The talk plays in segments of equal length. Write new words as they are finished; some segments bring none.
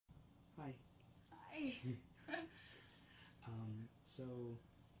Hi. So,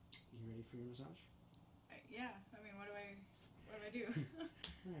 you ready for your massage? Yeah. I mean, what do I do?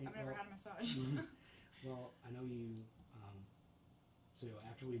 All right. I've never had a massage. Well, I know you. So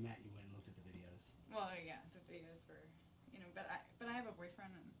after we met, you went and looked at the videos. Well, yeah, the videos were, but I have a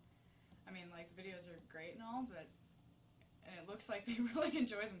boyfriend, and I mean, like the videos are great and all, but and it looks like they really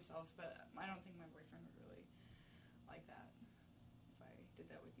enjoy themselves, but I don't think my boyfriend would really like that if I did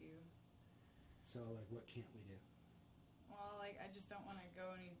that with you. So, like, what can't we do? Well, like I just don't want to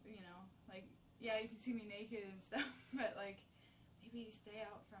go any, like yeah, you can see me naked and stuff, but like maybe stay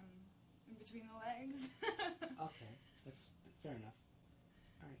out from in between the legs. Okay, that's fair enough.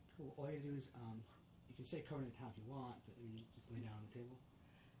 All right, cool. All you gotta do is, you can stay covered in the top if you want, but I mean, just lay down on the table.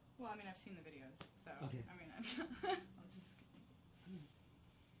 Well, I mean, I've seen the videos, so Okay. I mean, I'll just.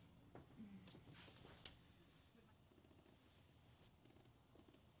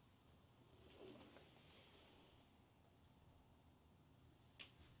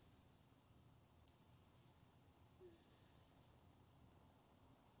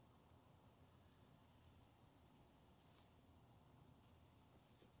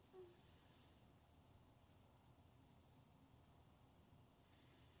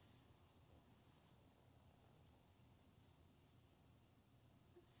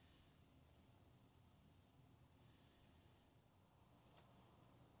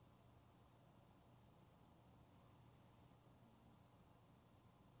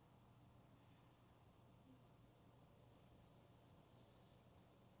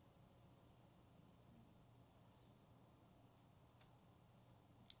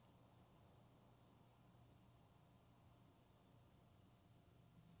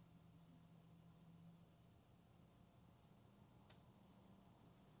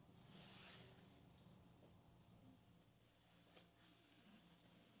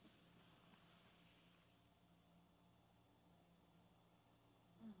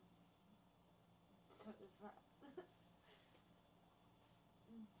 So is that